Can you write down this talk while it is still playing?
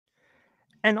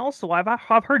And also,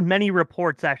 I've heard many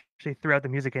reports actually throughout the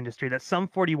music industry that Sum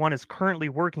 41 is currently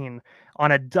working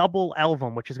on a double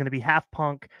album, which is going to be half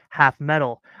punk, half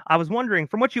metal. I was wondering,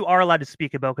 from what you are allowed to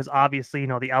speak about, because obviously,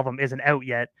 the album isn't out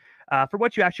yet, for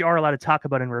what you actually are allowed to talk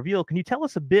about and reveal, can you tell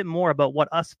us a bit more about what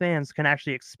us fans can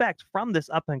actually expect from this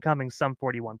up and coming Sum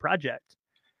 41 project?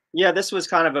 Yeah, this was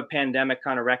kind of a pandemic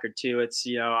kind of record too. It's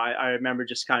I remember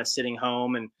just kind of sitting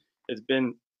home, and it's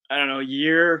been, I don't know, a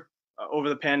year over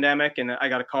the pandemic, and I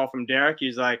got a call from Derek.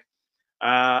 He's like,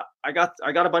 I got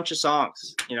a bunch of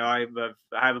songs. I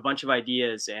have a bunch of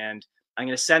ideas, and I'm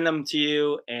gonna send them to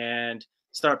you and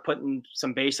start putting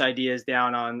some bass ideas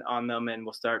down on them, and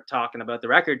we'll start talking about the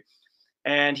record.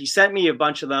 And he sent me a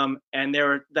bunch of them, and they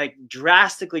were like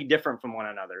drastically different from one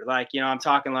another. Like, I'm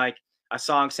talking like a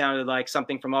song sounded like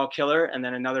something from All Killer, and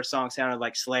then another song sounded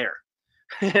like Slayer.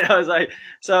 I was like,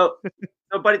 so,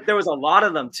 but there was a lot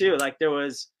of them too. Like there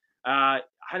was, I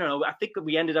don't know, I think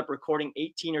we ended up recording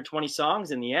 18 or 20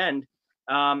 songs in the end.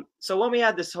 So when we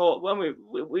had this whole, when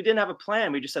we didn't have a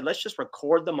plan, we just said, let's just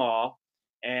record them all,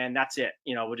 and that's it.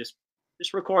 We'll just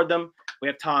record them. We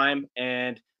have time,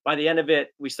 and by the end of it,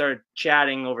 we started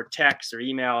chatting over text or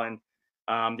email, and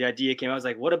the idea came. I was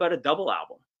like, what about a double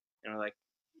album? Like,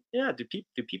 yeah, do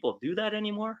people do that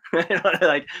anymore?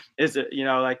 Like, is it,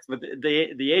 like with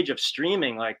the age of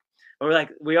streaming, like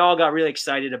we all got really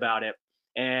excited about it.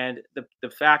 And the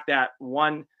fact that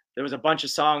one, there was a bunch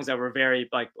of songs that were very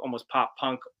like almost pop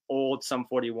punk, old Sum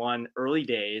 41 early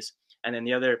days, and then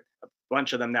the other, a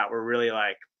bunch of them that were really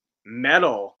like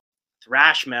metal,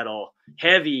 thrash metal,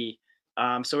 heavy.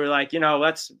 So we're like,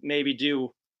 let's maybe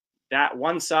do that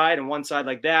one side and one side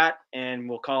like that, and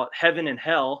we'll call it Heaven and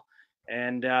Hell.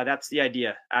 And that's the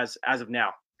idea as of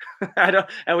now.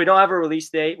 And we don't have a release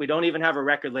date. We don't even have a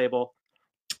record label.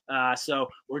 So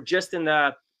we're just in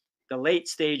the late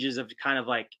stages of kind of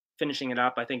like finishing it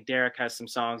up. I think Derek has some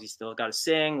songs he's still got to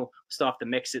sing. We'll still have to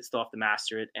mix it, still have to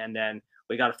master it, and then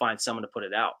we got to find someone to put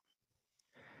it out.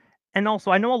 And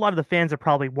also, I know a lot of the fans are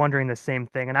probably wondering the same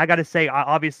thing. And I got to say,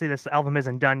 obviously, this album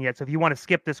isn't done yet. So if you want to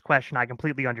skip this question, I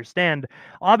completely understand.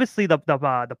 Obviously, the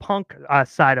punk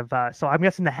side of so I'm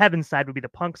guessing the Heaven side would be the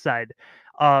punk side.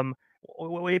 Um,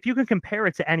 if you can compare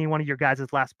it to any one of your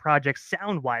guys' last projects,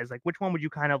 sound wise, like which one would you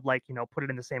kind of like put it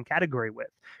in the same category with?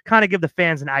 Kind of give the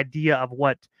fans an idea of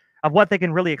what they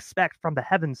can really expect from the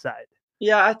Heaven side.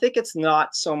 Yeah, I think it's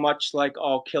not so much like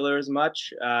All Killer as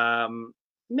much.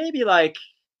 Maybe like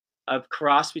a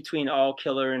cross between All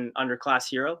Killer and Underclass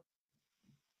Hero.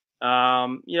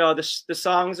 The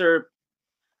songs are,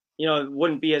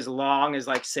 wouldn't be as long as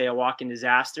like say a Walking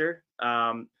Disaster,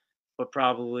 but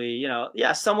probably,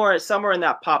 yeah, somewhere in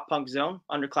that pop punk zone.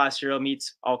 Underclass Hero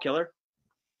meets All Killer.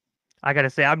 I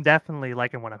gotta say, I'm definitely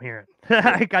liking what I'm hearing.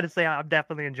 Yeah, I gotta say, I'm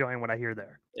definitely enjoying what I hear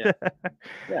there. yeah,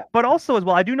 yeah. But also, as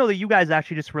well, I do know that you guys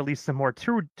actually just released some more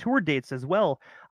tour dates as well.